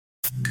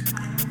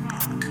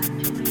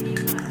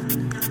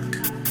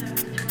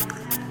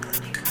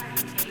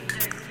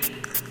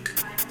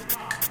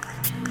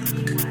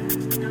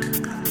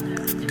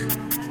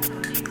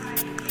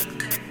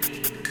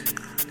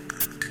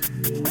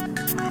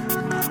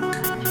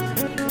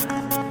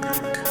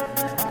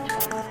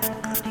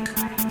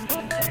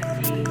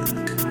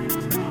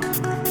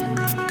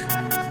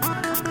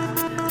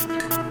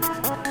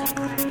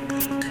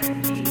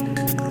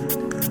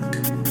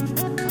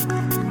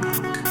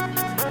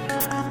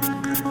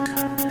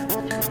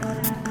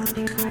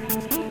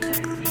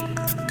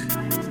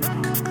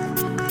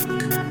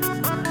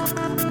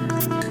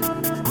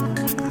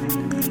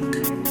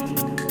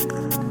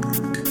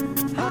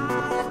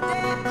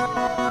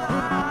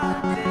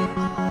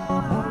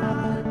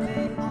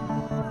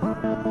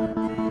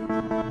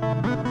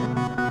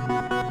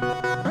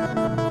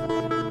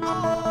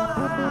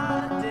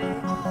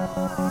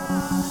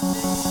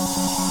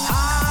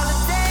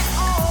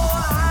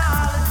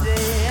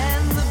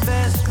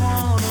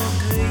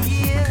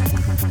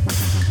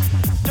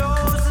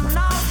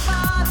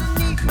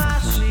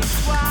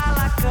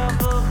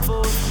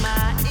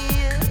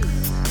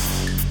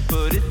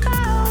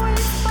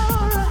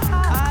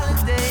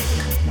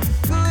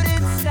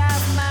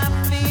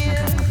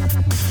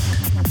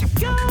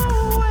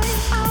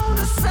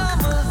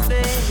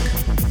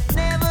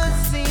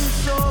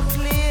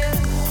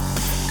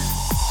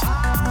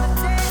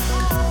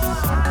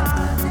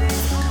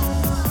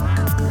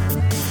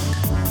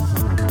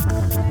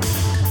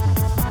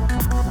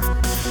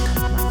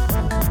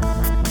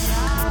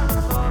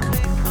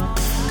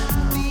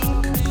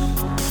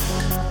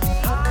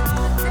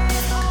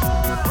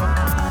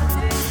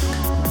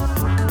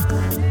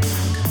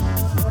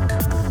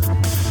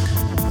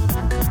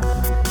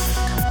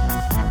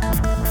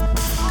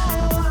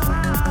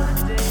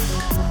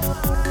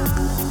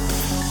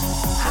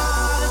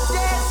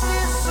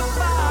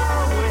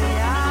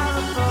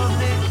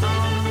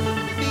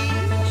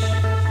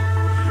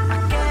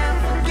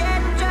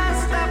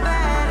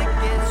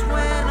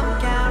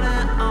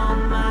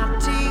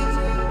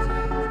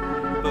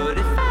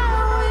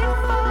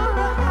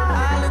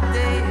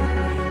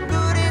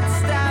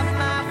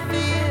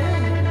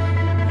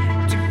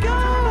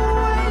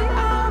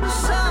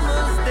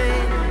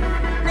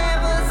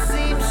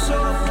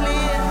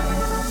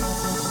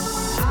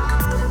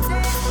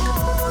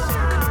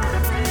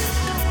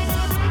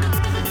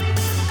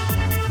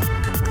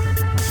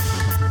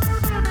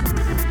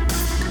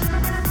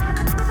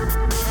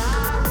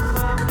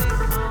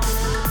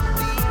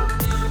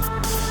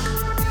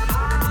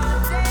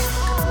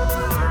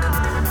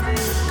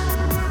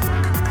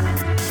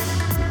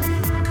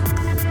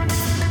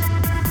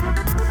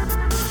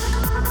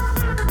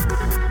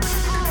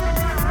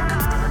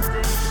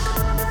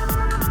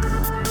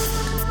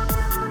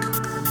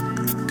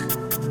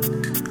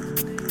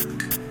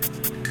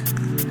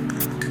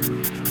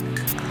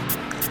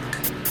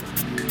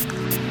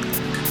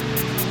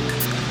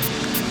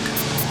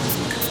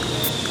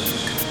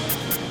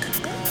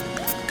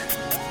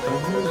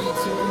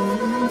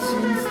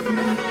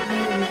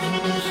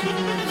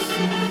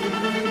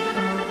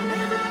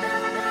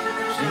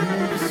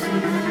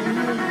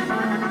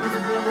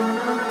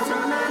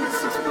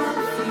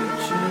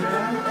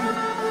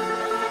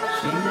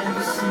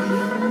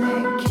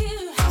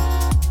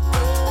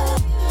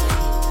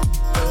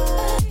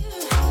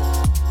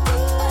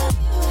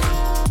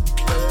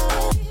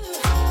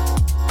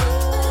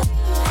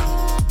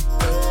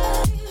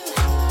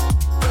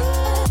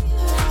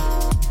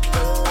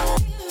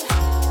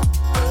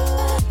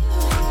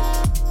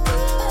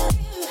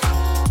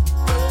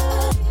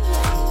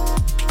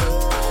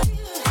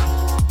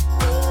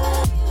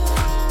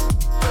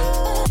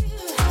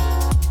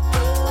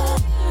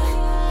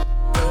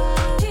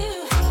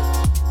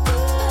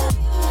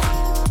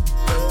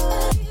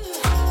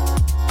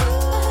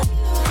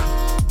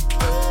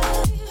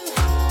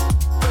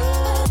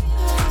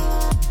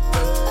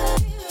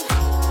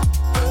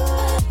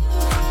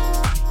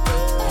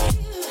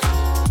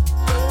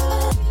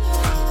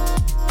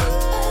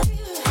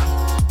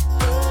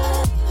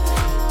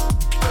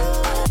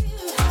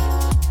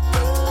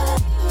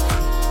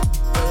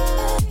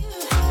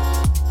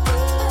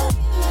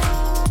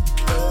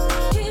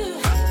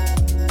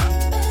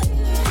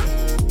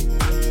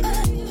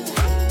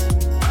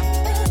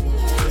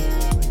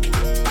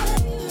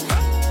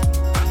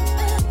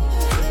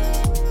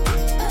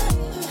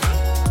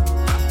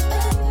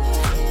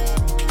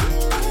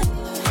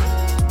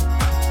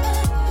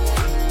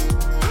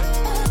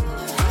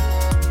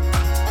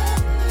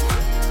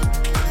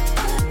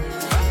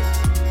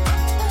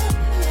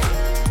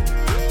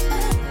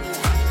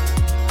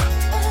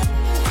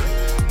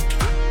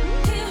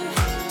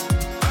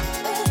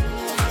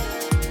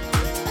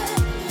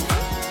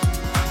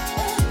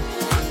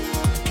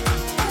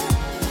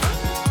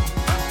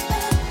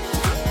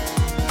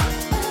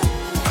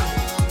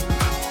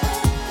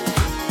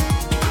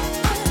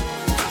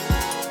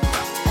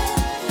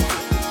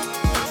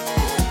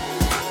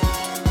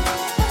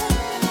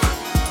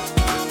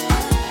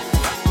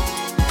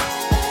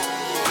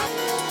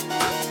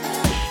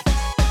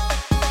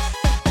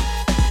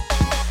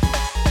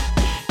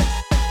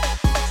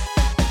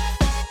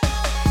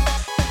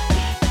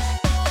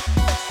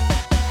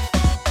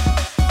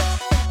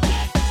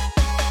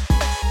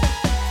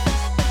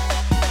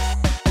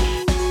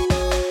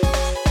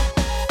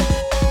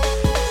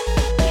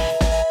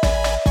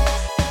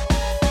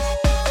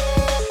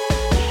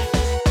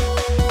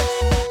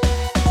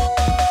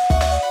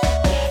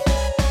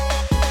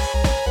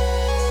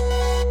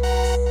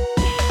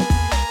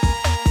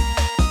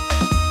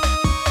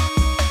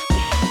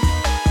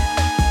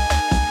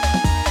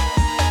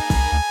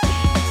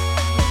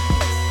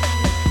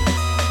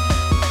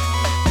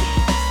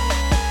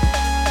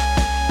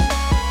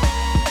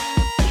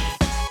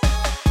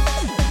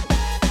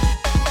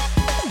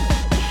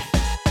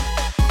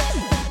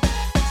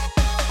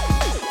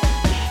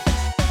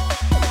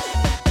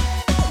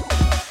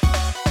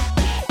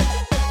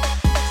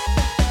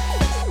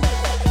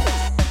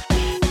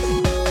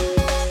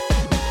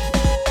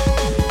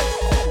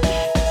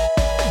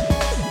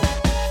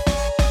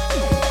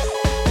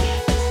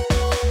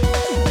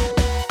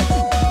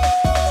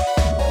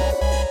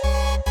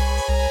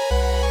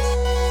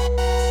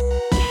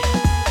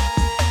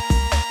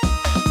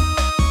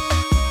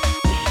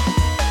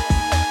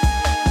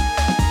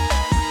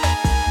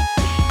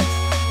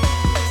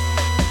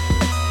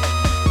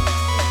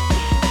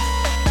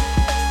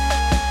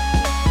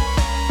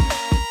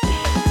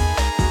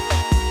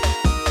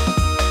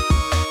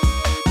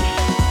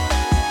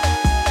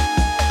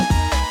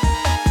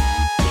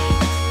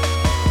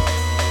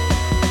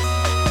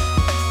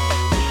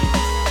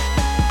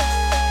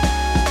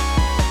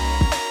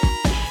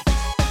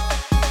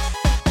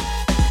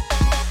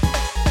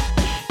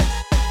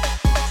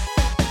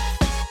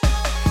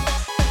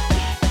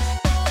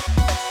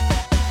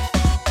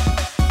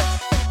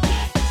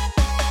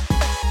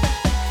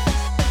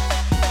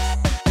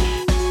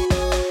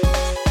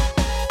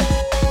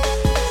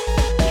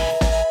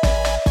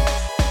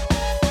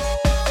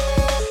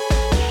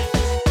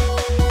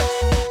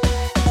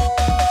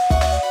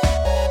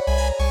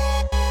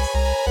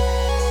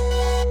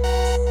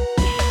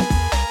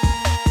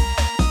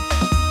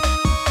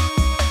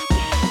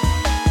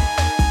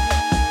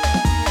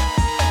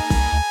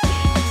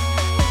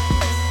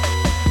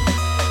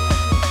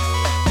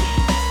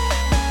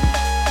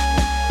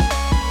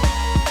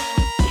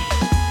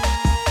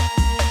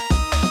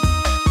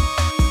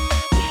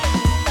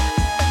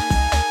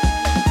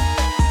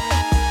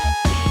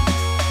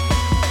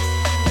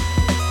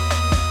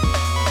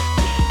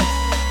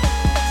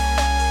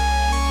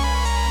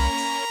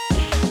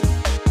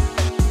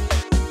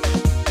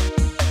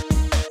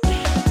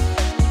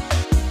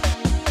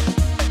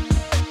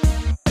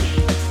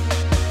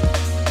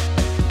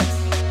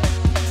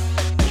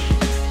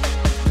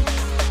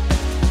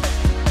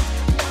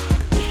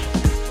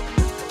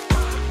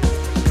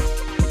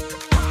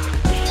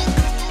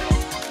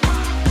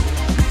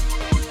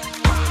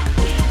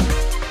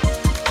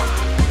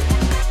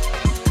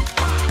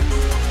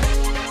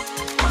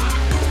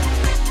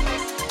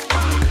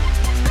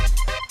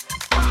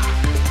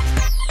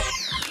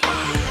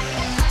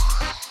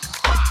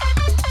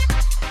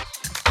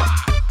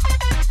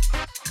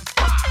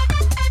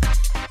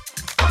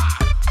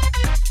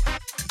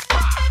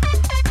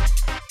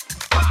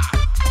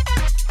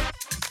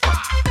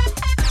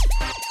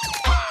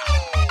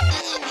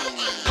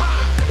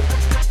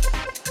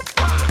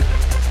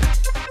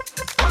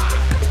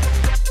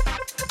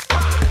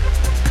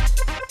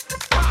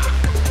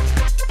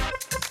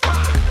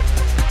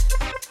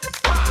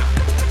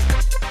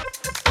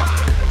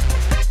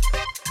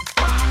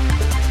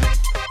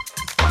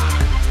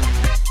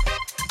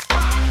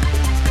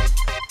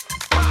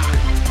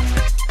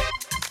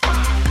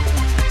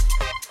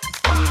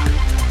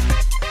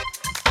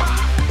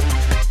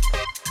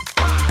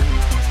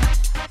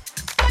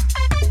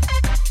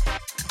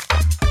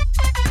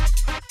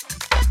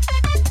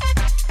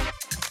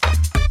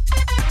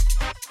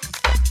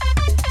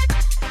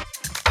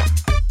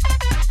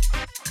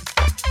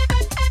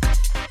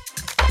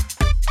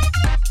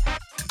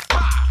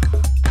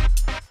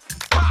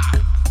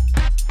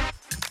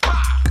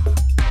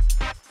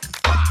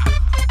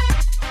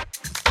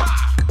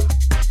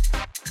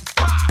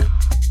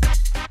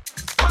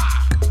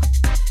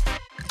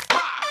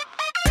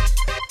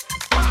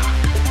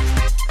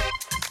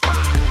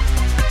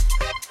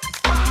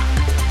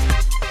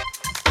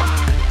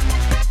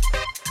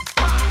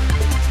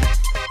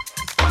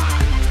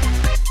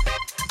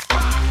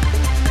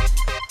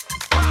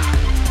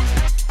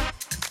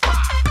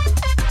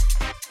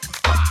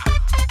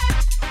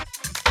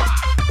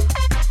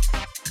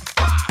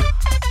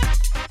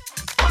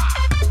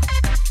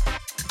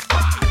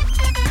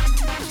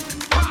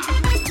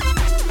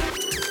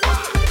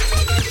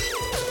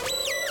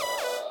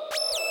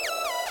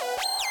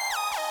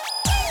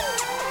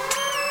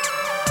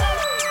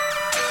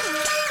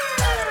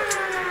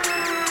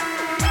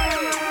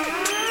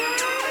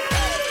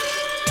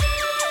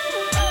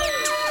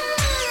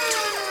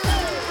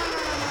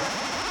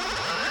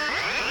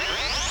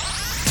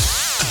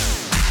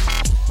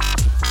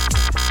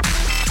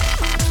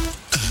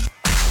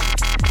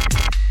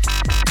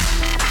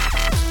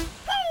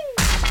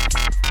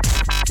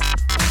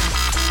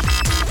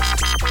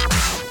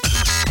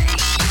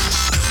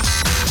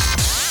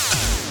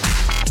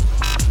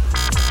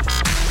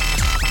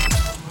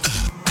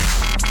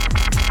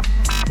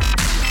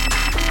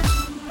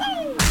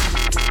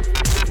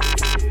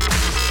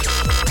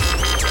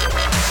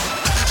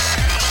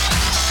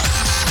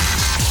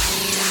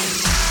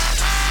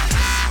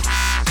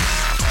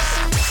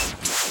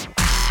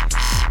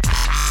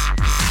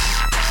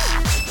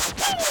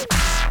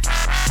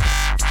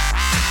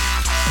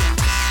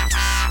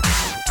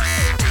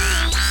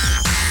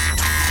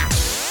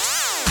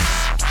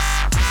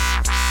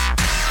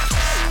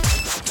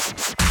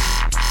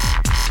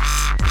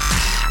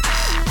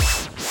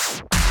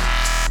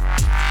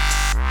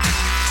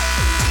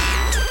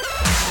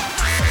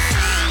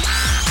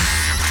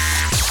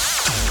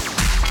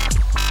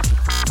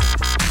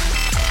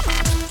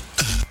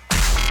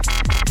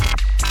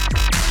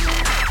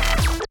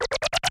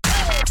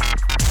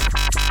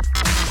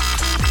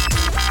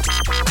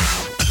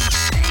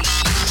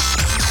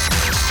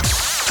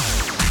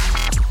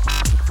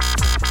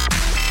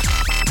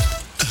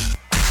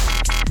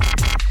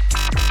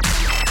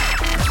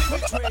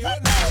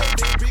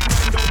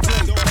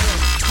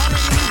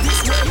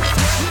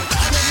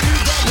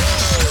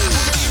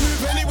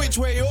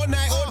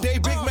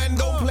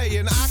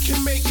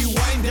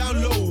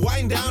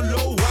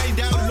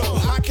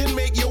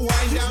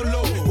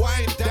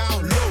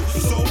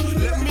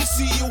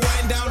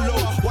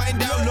wind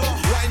down low,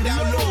 wind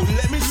down low.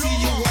 Let me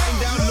see you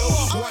wind down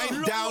low,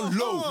 wind down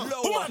low.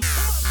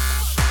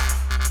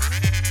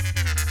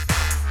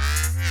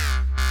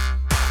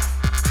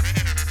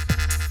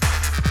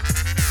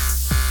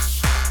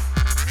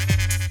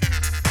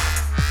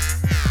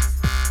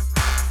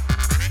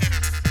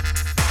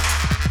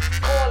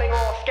 Calling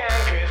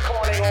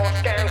all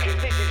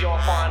skankers, this is your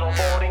final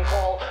boarding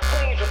call.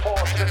 Please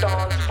report to the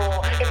dance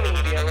floor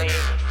immediately.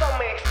 Some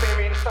may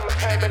experience some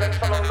turbulence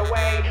along the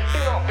way. Do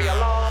not be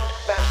alarmed,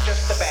 that's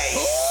just the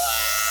bass.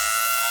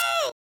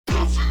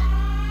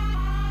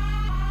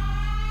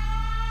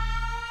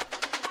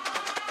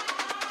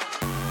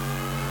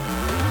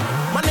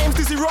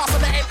 Ross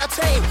and I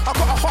entertain. I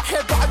got a hot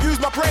head but I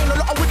use my brain. A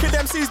lot of wicked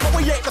MCs but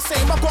we ain't the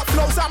same. I got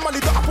flows and money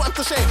that I put them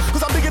to shame.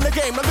 Cause I'm big in the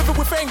game, I'm living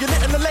with fame. You're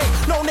lit in the lane,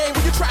 no name,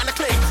 what you trying to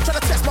claim? Trying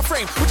to test my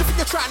frame, what you think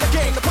you're trying to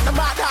gain? To put the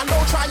mic down, no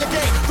trying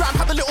again. Gram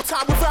had a little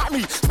time without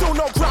me. Still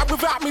no grab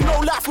without me, no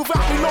life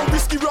without me. No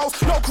risky rolls,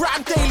 no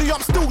grind daily,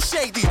 I'm still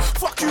shady.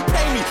 Fuck you,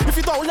 pay me. If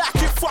you don't like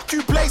it, fuck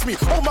you, blaze me.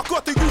 Oh my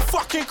god, are you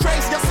fucking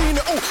crazy? I seen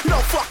it all, you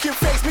don't fucking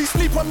face me.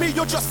 Sleep on me,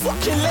 you're just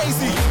fucking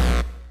lazy.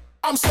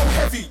 I'm so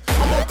heavy,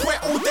 I'm on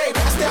point all day,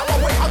 but I stay out my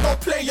way, I don't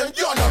play and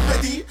you're not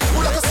ready.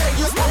 All I can say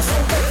is I'm so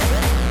heavy.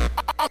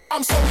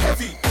 I'm so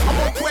heavy, I'm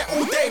on point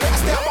all day, but I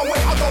stay out my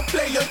way, I don't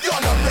play and you're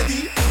not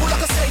ready. All I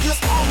can say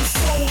is I'm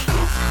so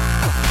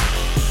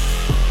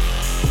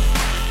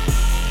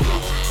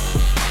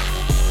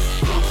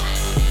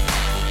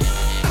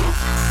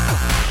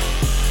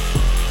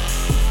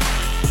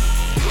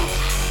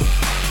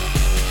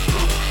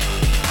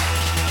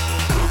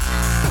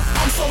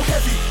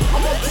heavy.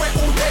 I'm on point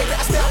all day, but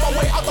I stay out my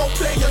way, I don't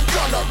play and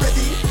you're not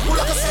ready. All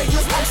I can say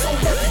is I'm so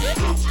heavy.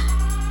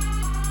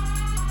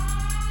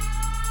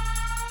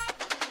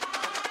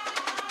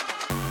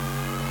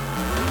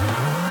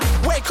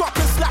 Wake up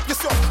and slap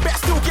yourself, better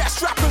still get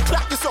strapped and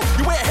clap yourself.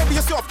 You ain't ahead of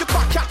yourself, you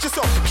can't catch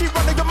yourself. Keep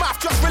running your mouth,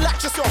 just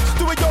relax yourself.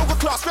 Do a yoga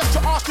class, rest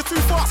your arse, you're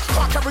too fast.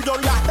 Can't carry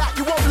on like that,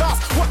 you won't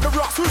last. What the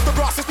rust, who's the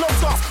rust, it's no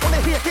task.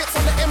 Wanna hear hits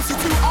on the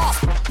MC2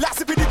 arse. Like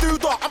Zippity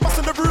Doo-Dah, I'm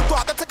busting the roof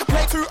bar, then take a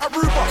play to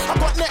Aruba. I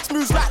got next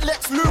moves like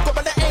Lex Luger,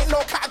 but there ain't no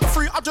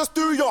category 3, I just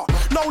do ya.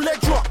 No leg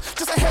drop,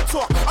 just a head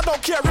top. I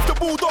don't care if the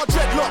bulldog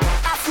dreadlock.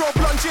 Afro,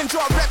 blonde,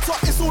 ginger, red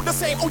top, it's all the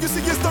same, all you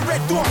see is the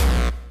red dot.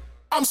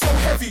 I'm so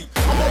heavy,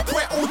 I'm on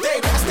point all day,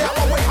 but I stay out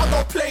my way, I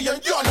don't play and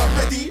you're not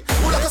ready.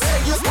 All I can say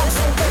is I'm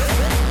so heavy.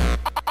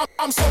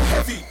 I'm so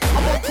heavy,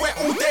 I'm on point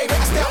all day, but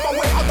I stay out my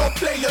way, I don't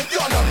play and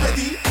you're not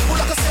ready. All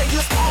I can say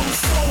is I'm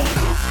so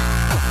heavy.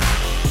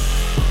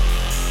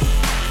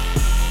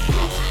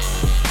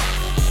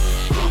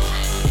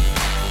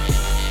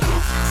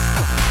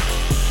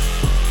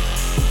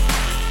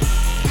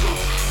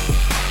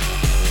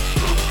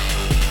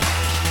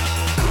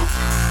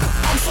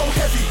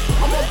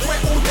 I'm on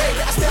point all day,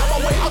 but I stay out my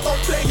way, I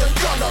don't play and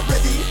you're not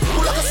ready.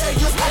 All I can say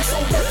is I'm so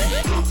heavy.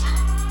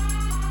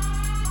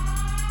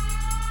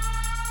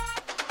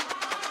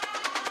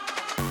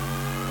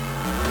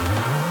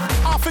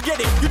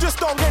 Forget it, you just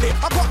don't get it.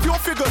 I got pure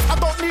figures, I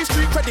don't need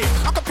street credit.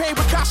 I can pay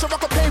with cash or I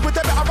can pay with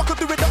debit, or I can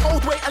do it the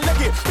old way and leg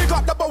it. Big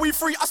up the Bowie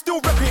free, I still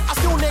rep it, I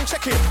still name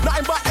check it.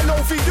 Nothing but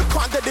LOV, you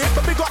can't get it.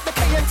 But big up the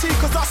KNT,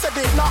 cause I said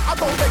it. Nah, I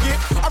don't beg it,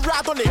 I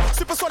ride on it.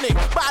 Supersonic,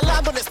 but I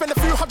land on it, spend a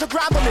few $100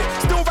 on it.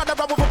 Still ride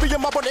around with a bee in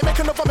my bonnet,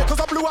 making a vomit,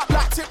 cause I blew up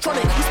like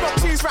Tiptronic. We smoke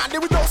cheese round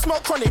it, we don't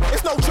smoke chronic.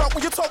 It's no joke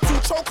when you talk to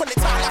choke on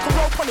it, tight like a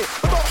rope on it.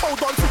 But don't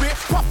hold on to it,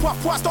 puff, puff,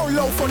 puff, don't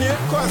loaf on it,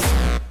 cause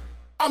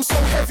I'm so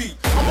heavy,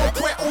 I'm on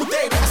point all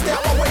day, but I stay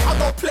out my way, I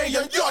don't play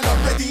and you're not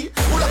ready.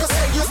 All I can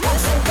say is I'm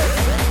so heavy.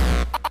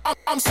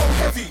 I'm so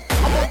heavy,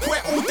 I'm on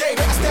point all day,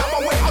 but I stay out my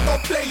way, I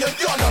don't play and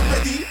you're not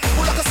ready.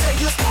 All I can say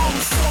is I'm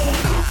so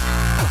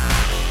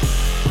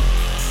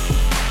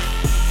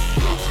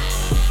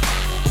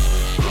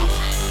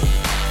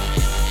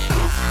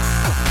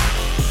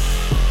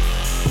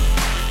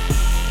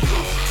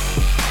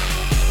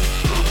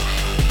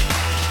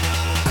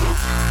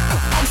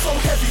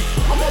heavy,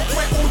 I'm on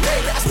point all day,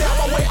 but I stay out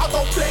my way, I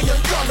don't play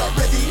and you're not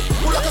ready.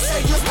 All I can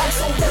say is I'm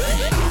so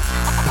heavy.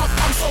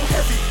 I'm so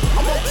heavy,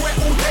 I'm on point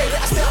all day,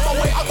 but I stay out my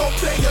way, I don't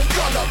play and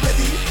you're not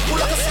ready.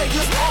 All I can say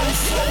is I'm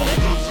so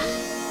heavy.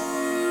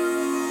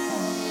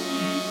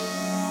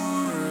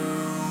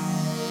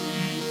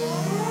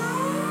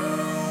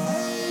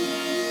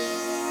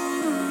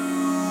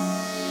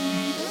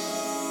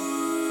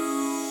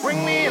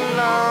 Bring me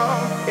along,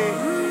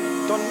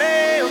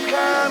 tornado's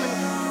coming.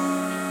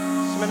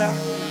 Smell now.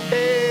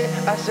 Hey,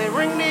 I say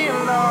ring me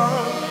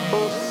along,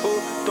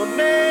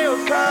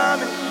 tornado's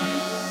coming,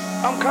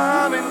 I'm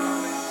coming.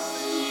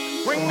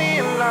 Ring me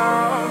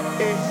along,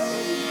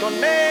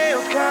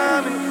 tornado's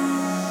coming.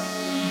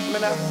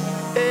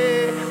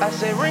 Hey, I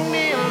say ring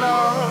me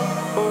along,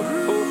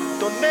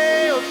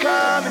 tornado's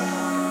coming,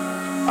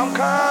 I'm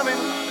coming.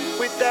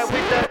 With that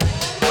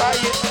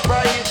riot,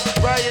 riot,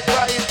 riot,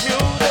 riot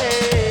music.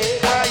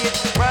 Riot,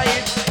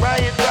 riot,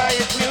 riot,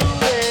 riot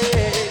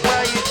music.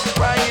 Riot,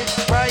 riot,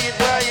 riot,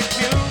 riot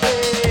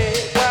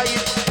music.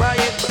 Riot,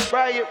 riot,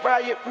 riot,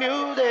 riot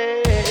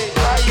music.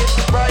 Riot,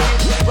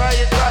 riot,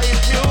 riot, riot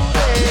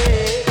music.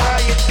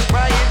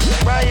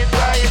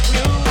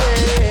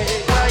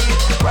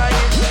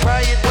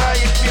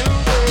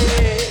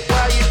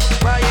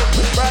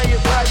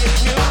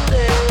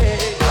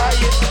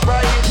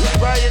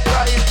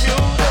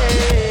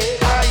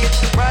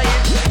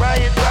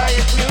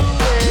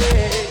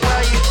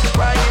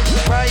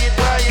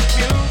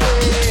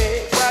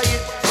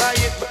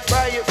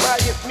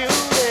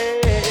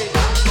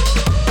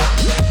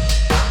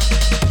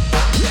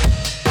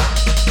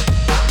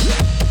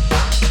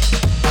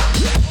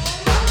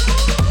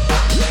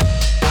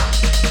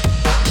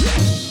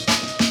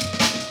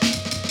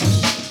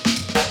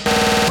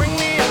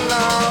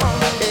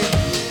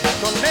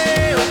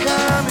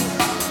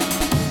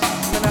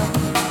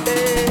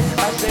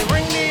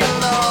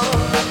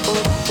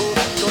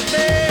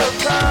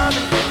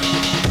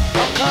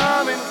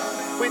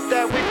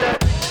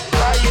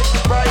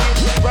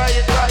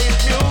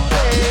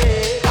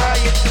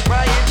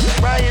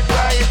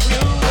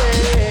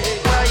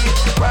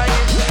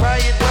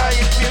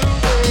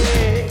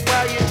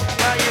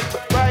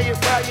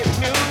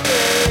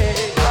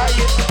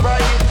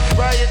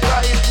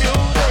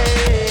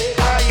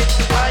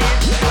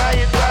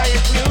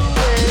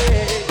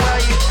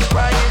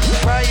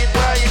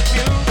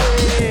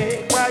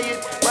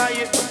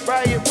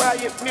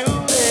 riot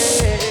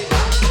music.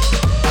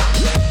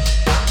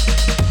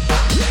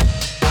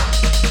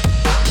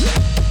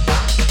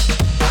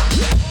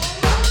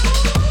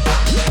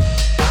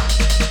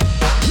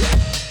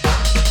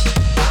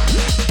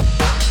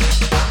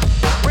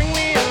 Bring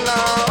me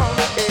along,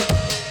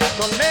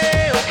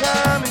 tornado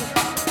coming.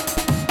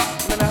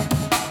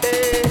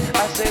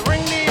 I say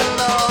bring me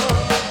along,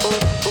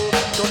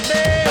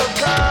 tornado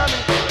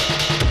coming.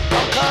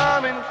 I'm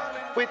coming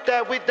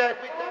with that.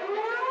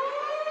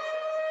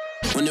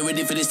 When you're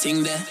ready for this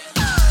thing there,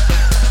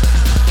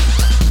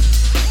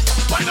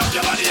 Wind up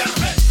your body and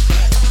play.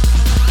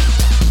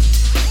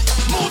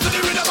 Move to the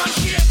rhythm and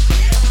shake.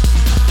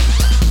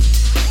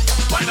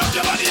 Wind up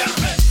your body and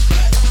play.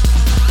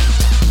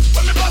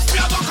 When me bust me,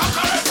 I gon'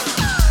 conquer it.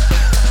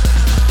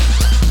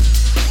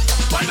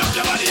 Wind up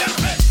your body and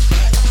play.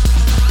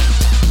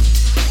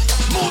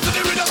 Move to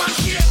the rhythm and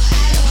shake.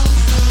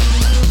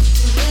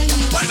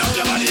 Wind up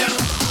your body and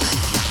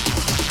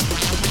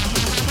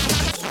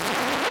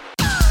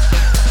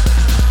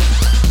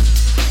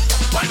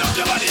wind up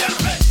your body and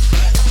play.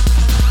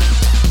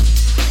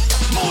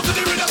 Move to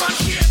the rhythm and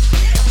shake.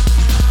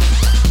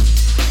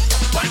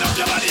 Wind up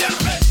your body and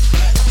play.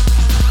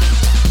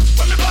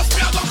 When me bust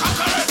me, I gon'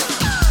 conquer it.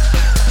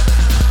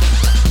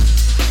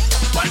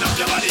 Wind up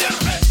your body and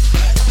play.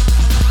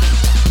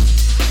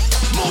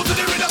 Move to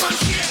the rhythm and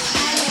shake.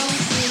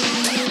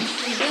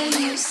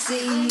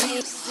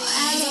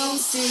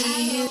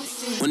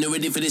 when you're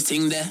ready for this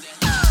thing there.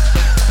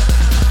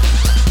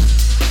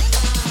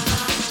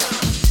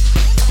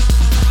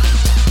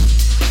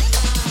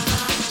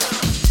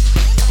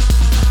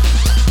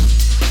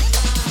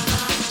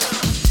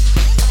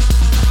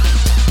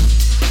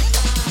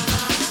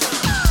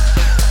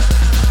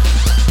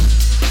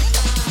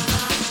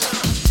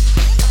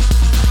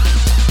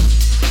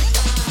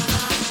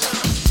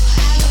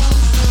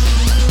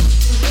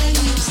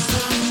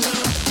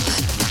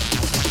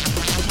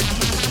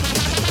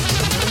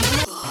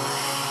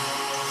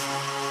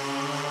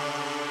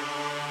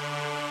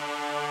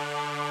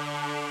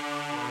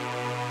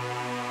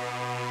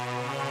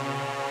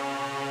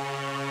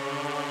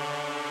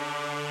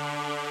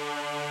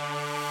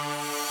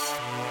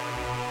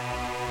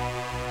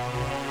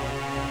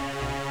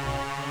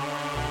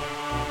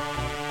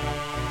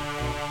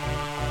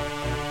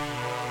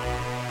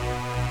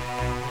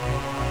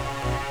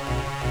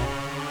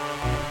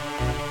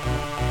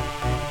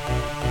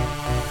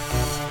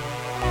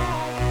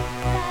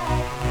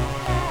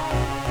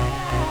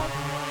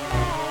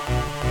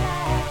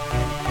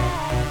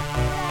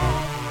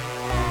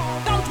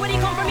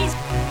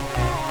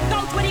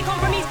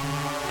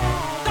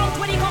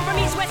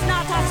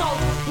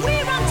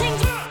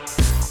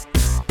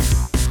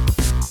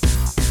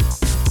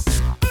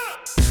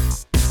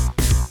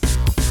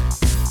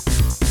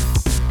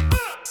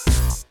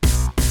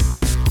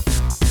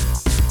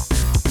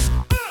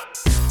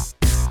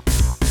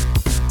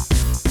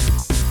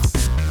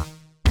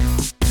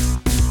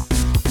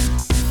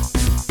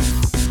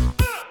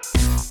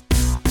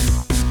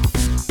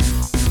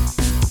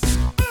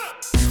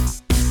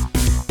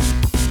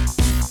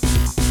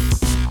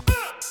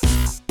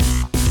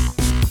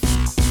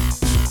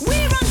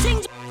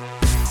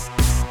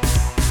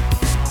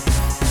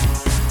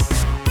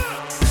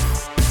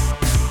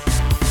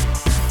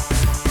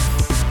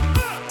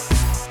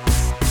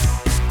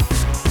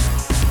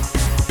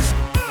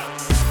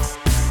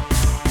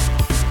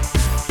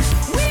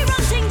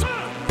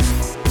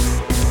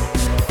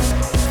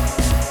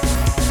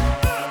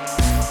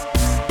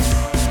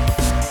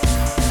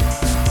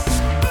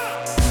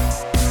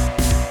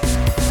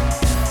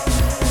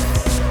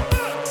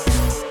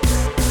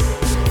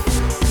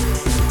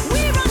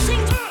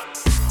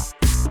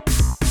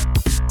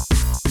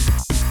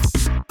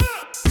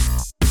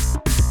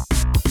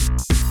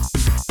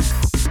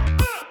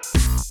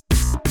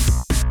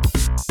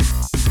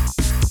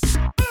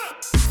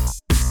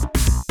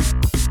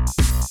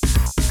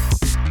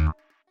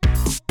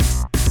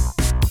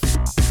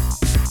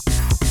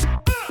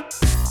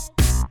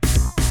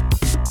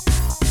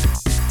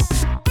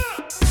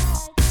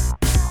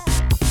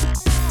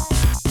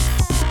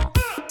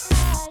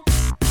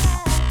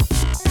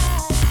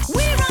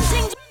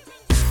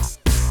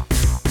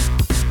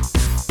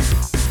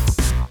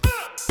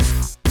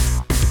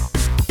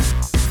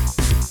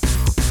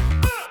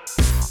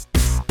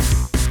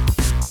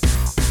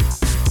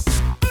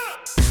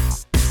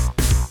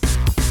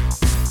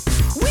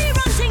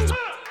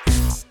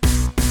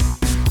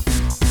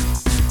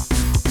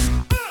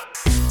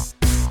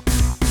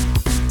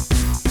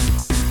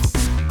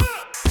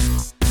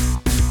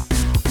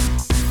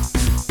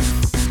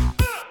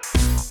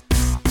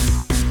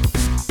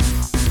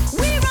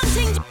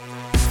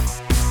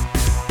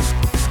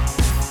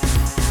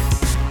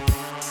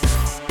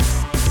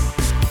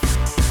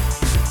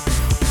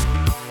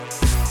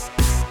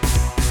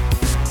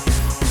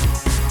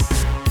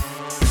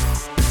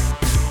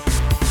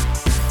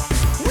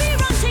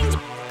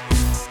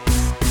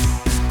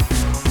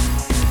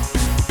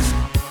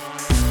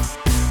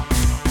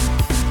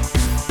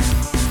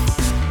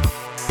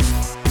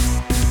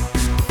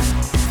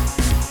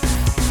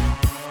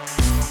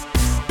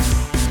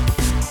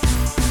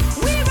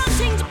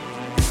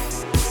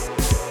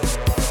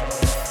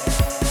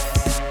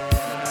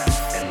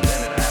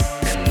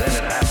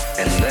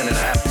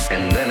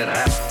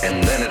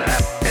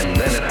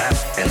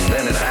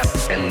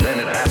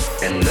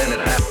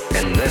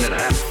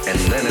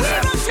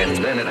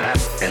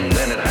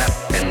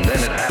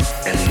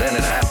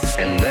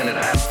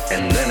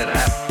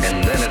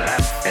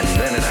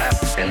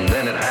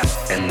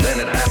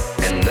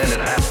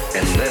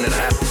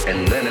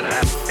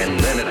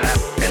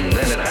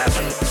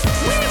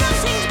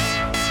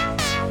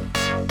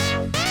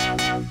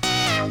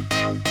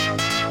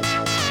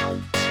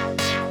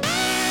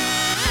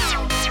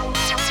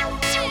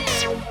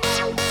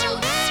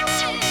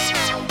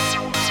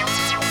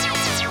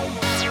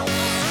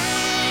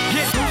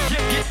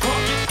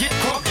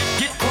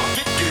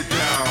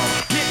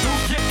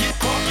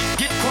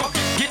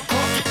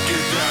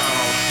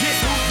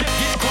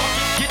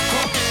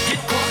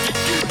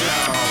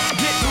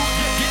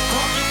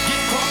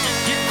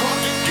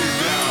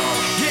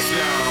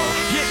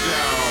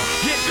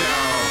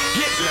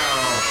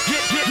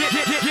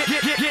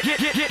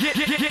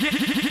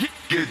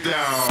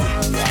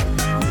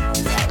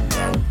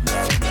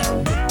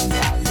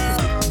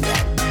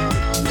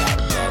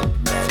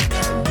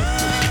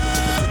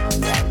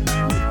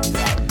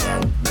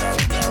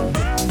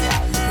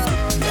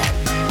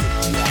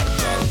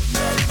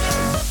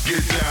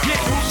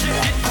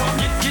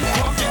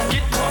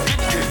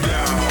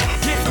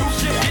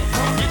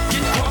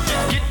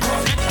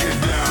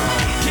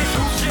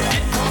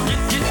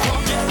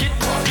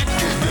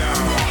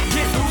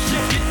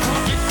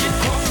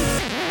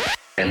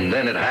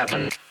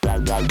 happen.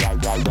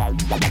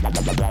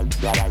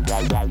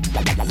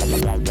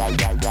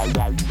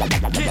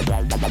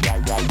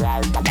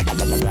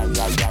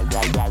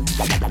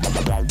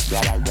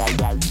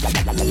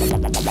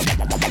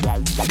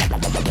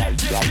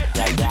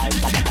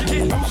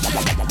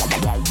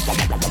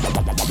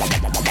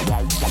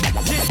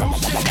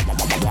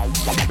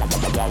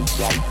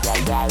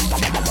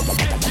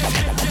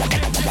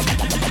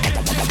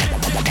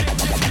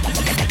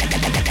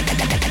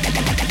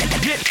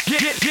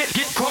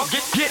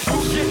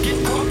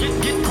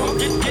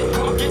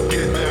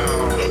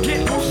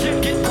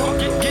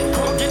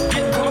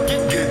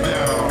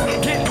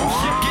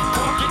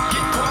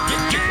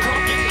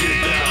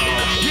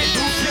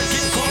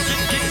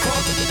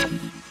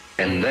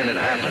 And then it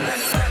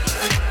happened.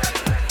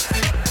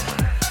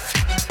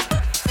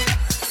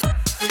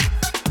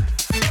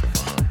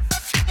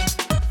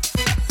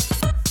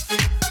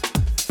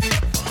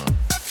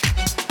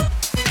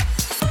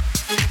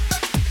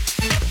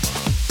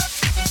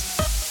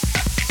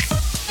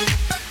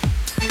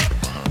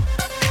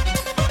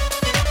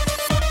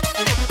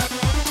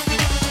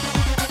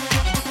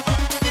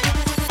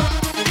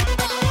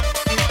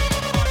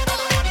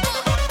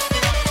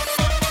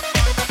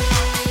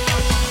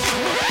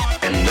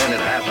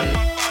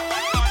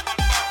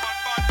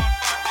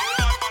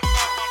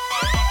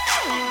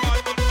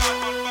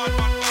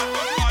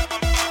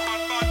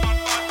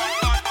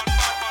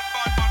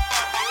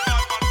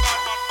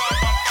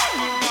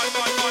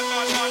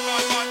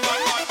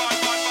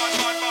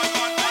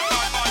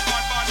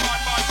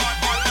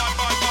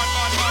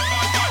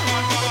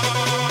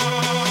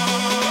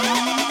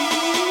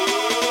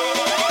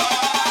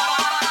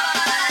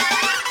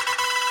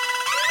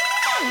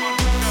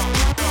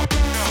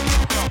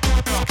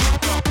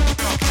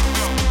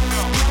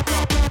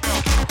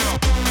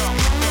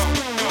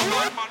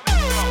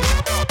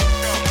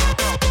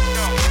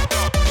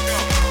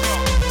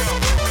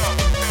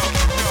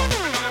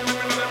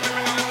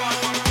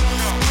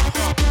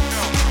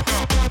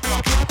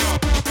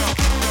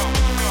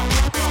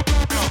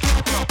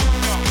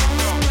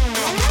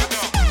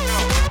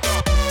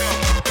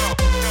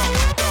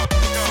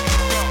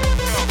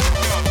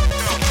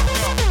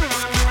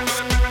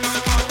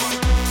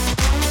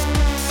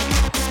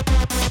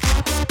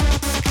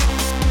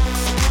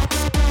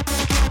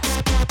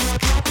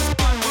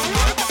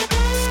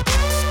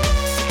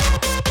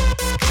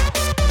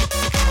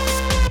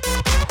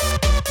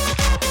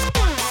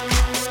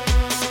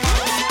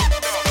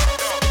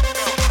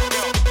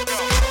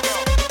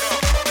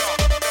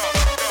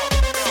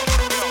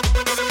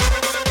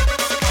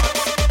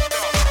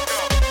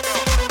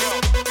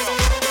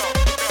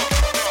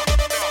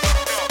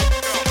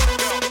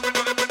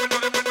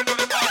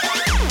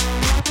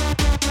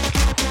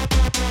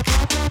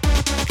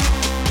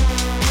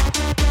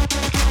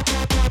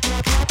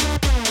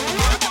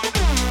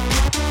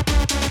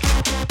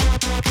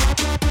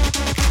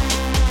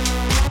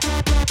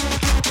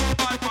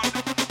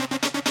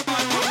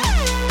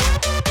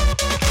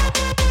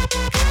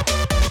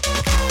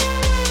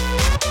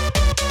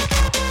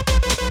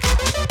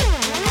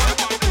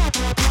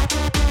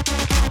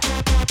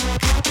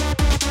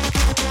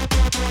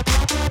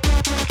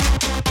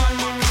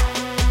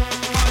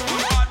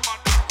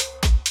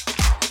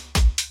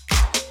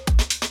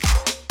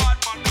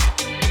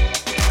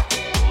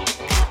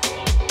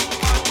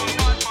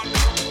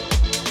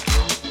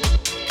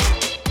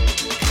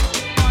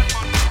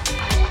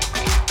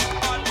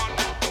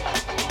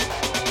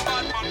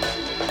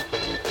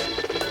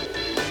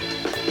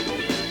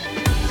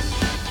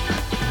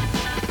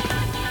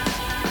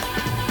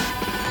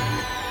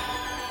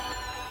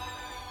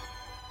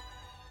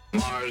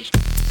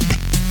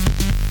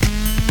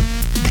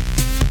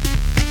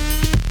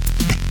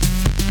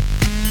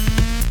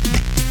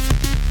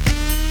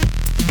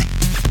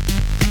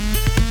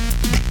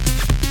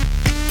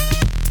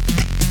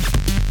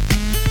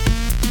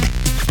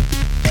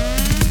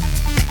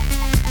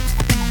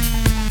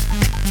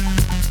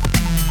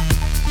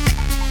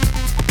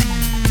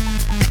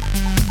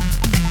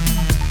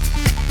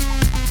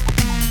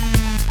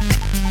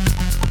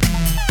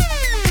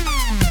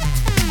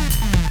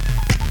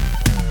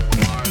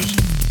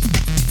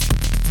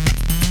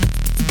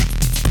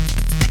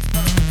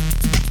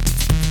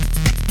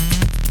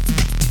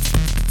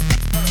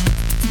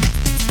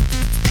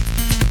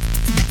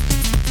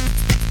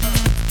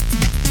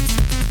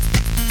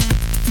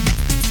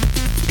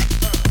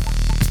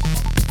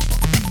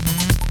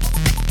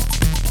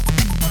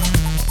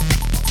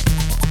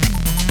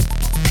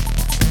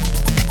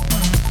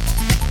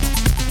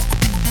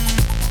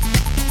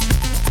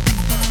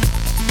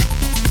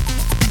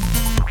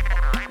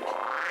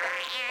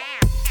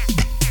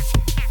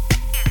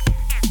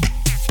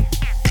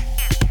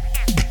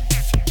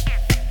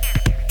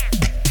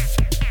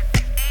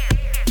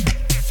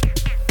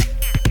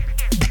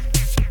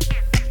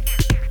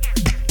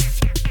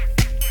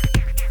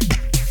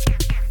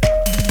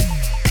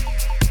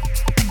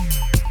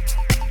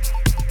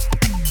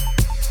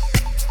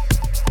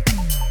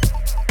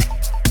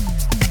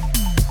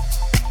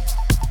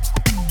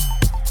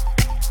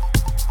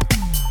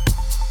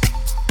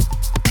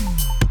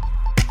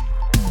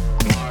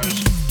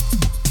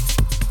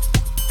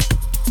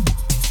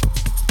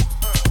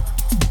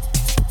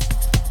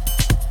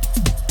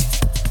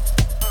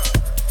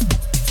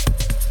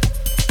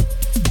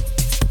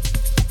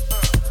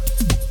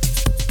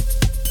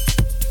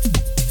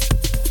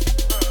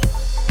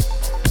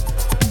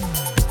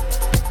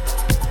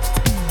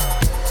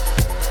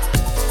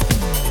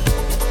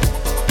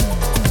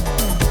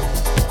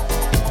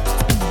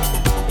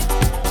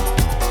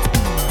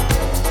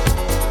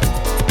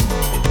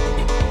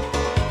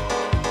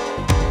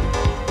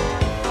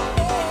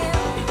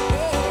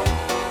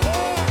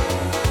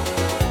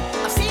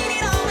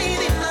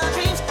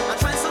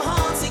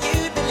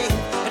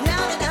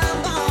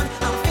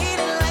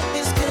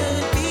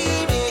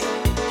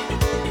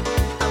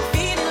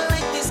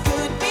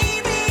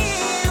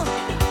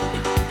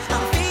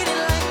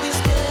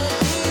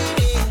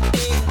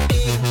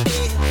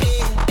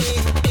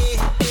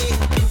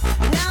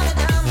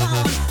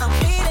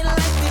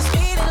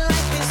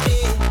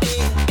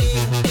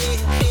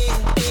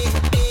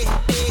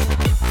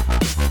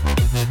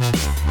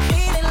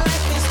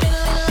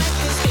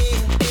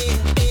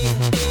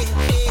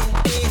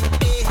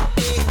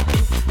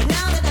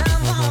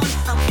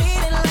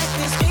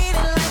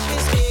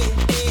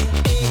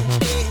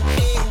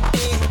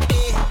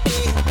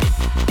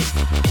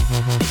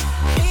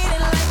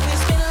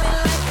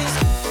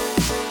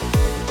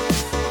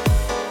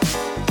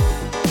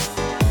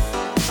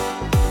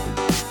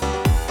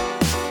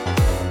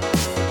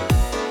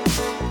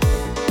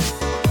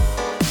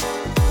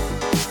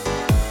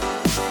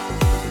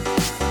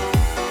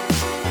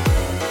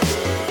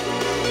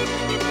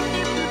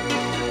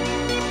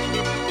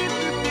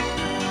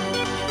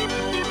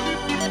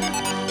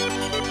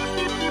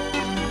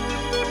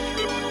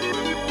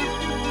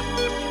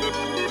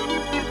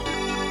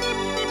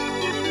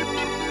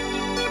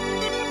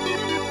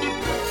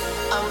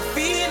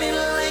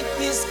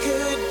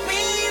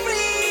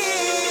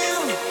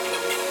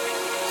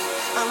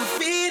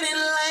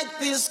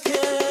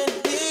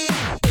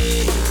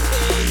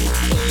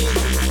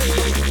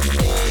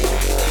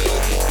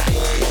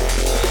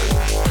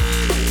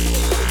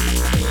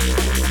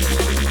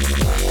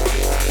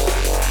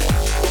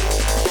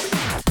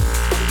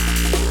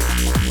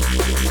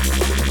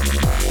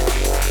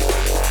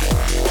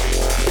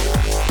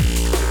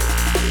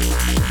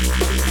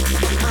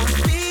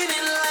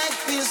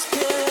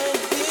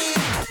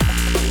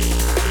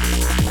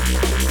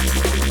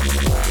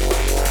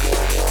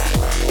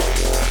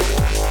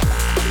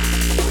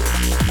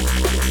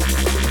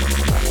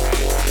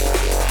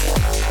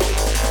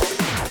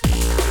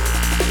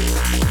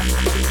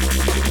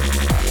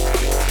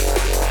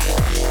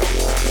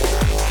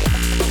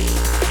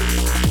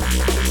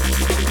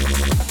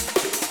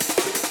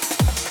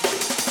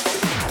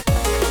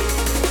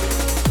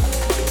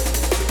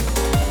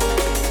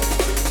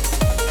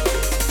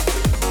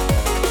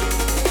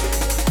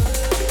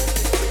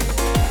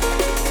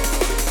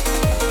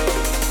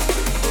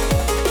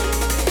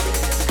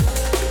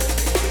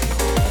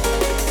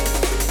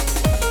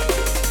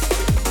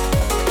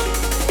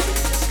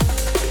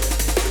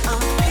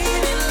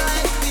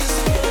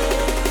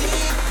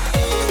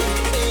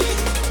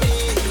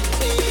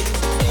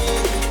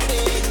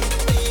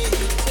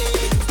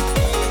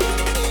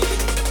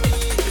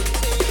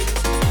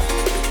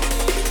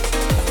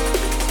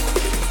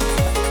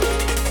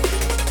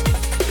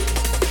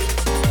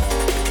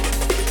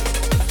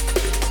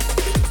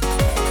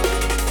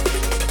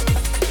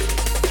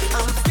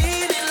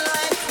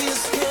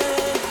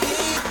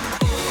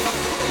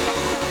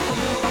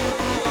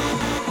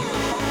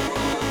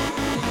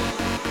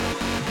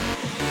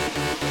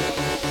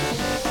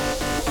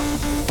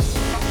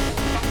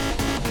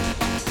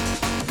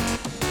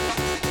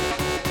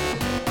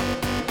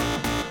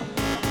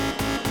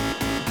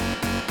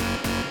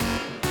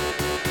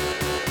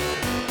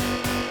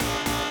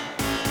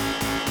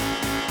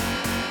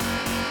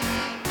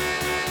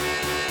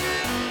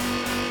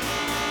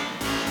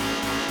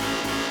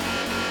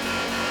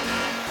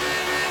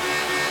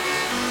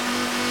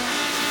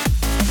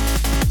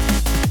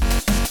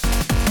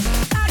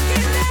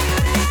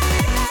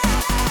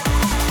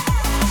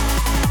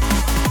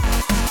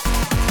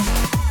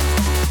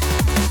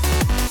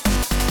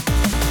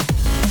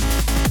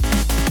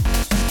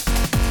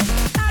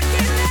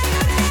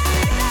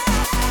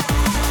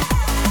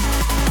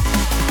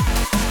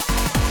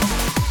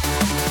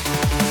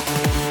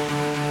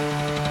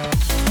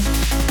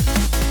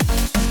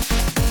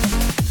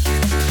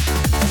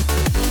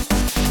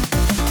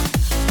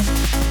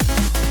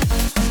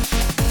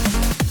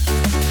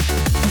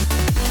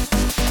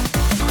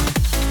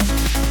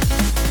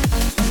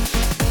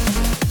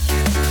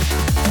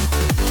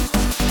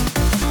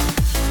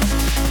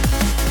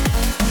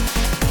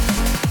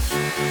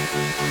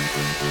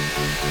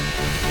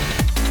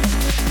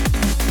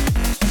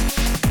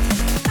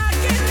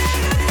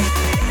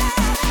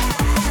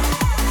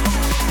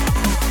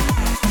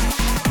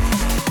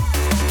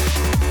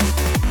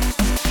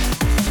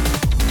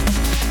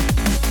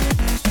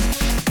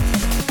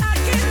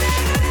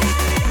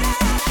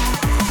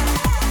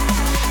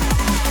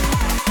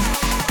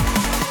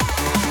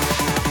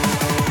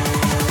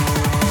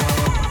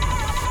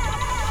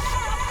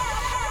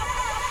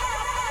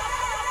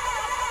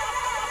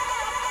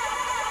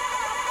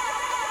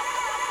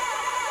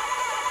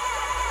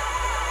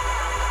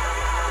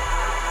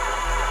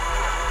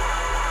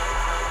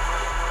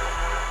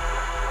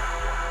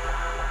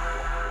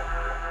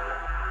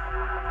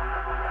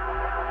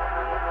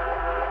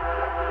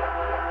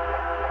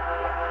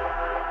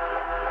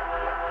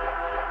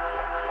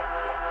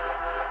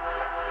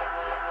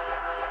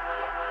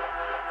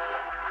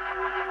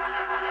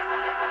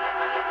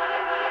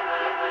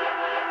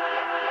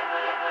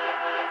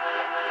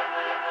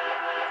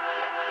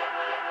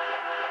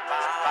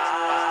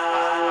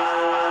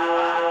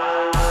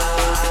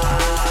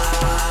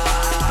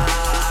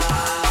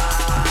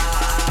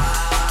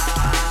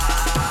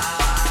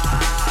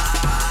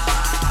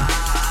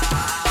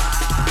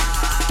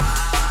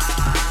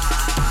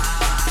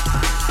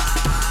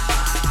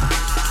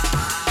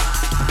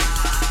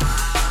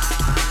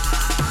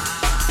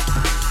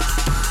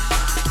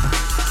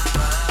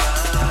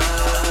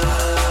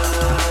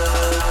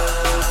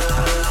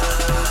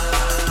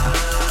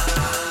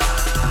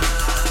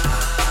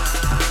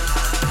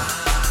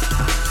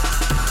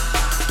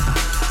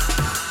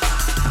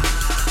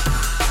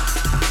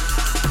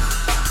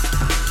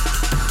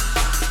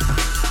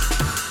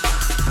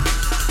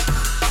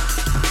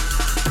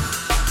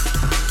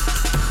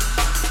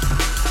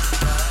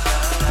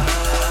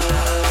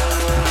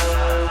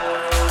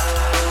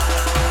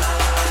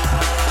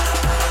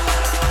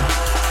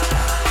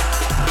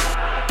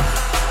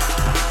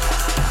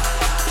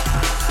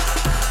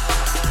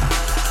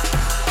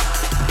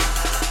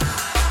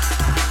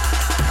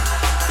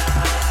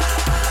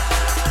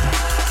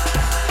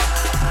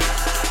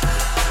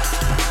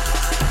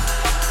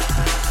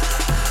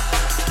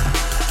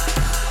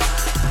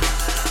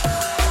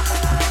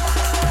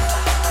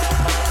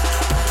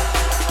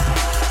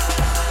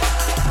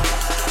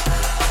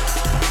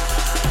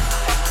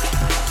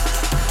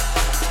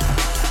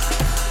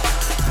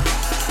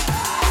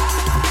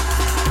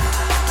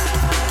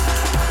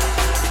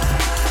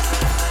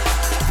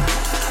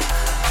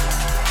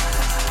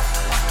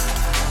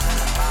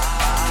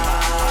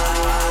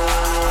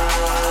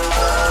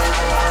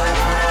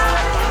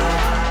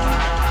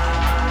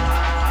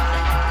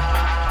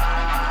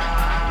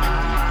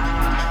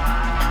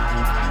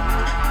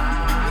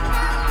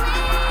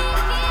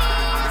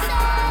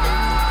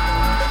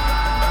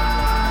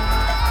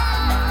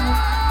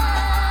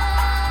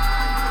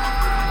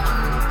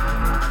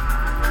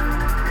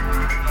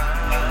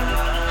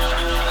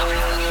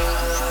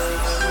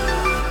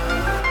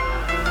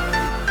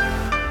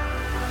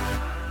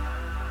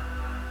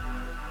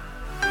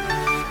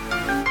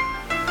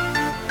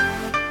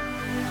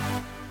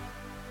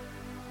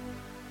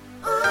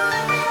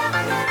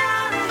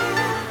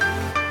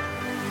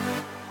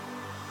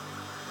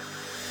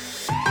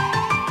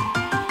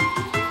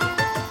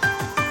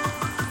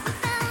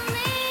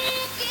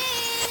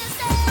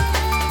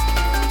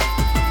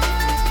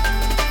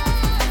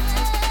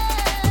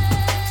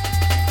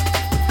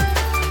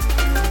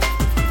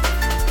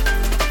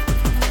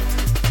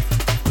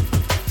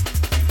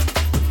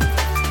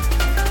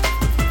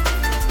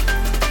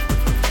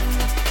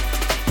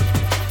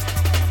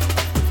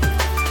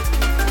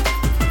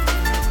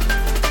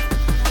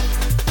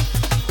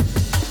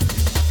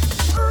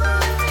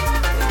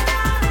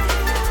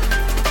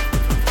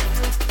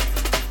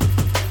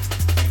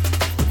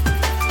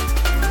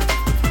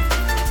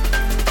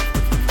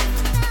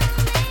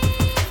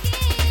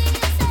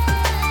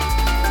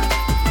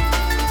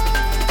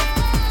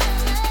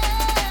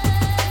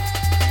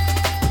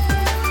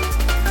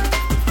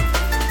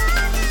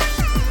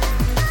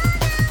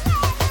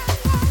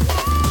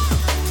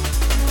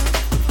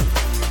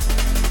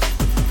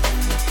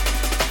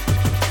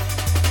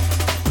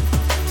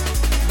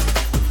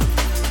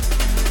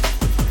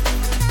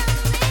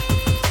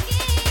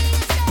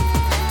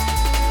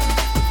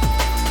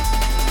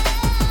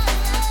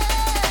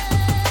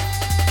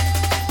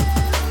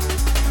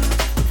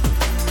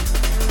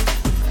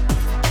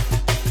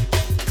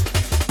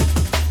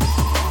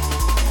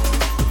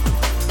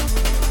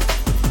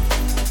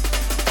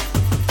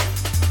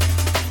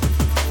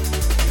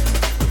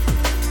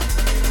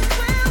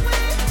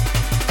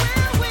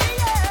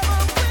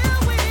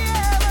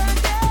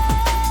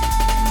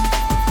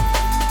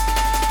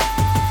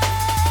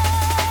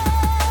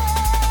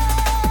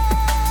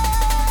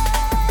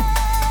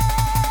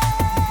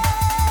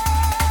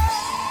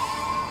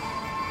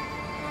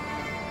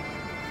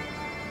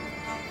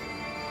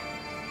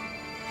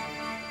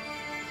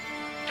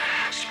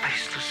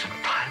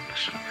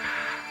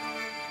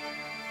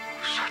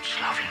 Such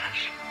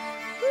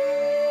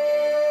loveliness.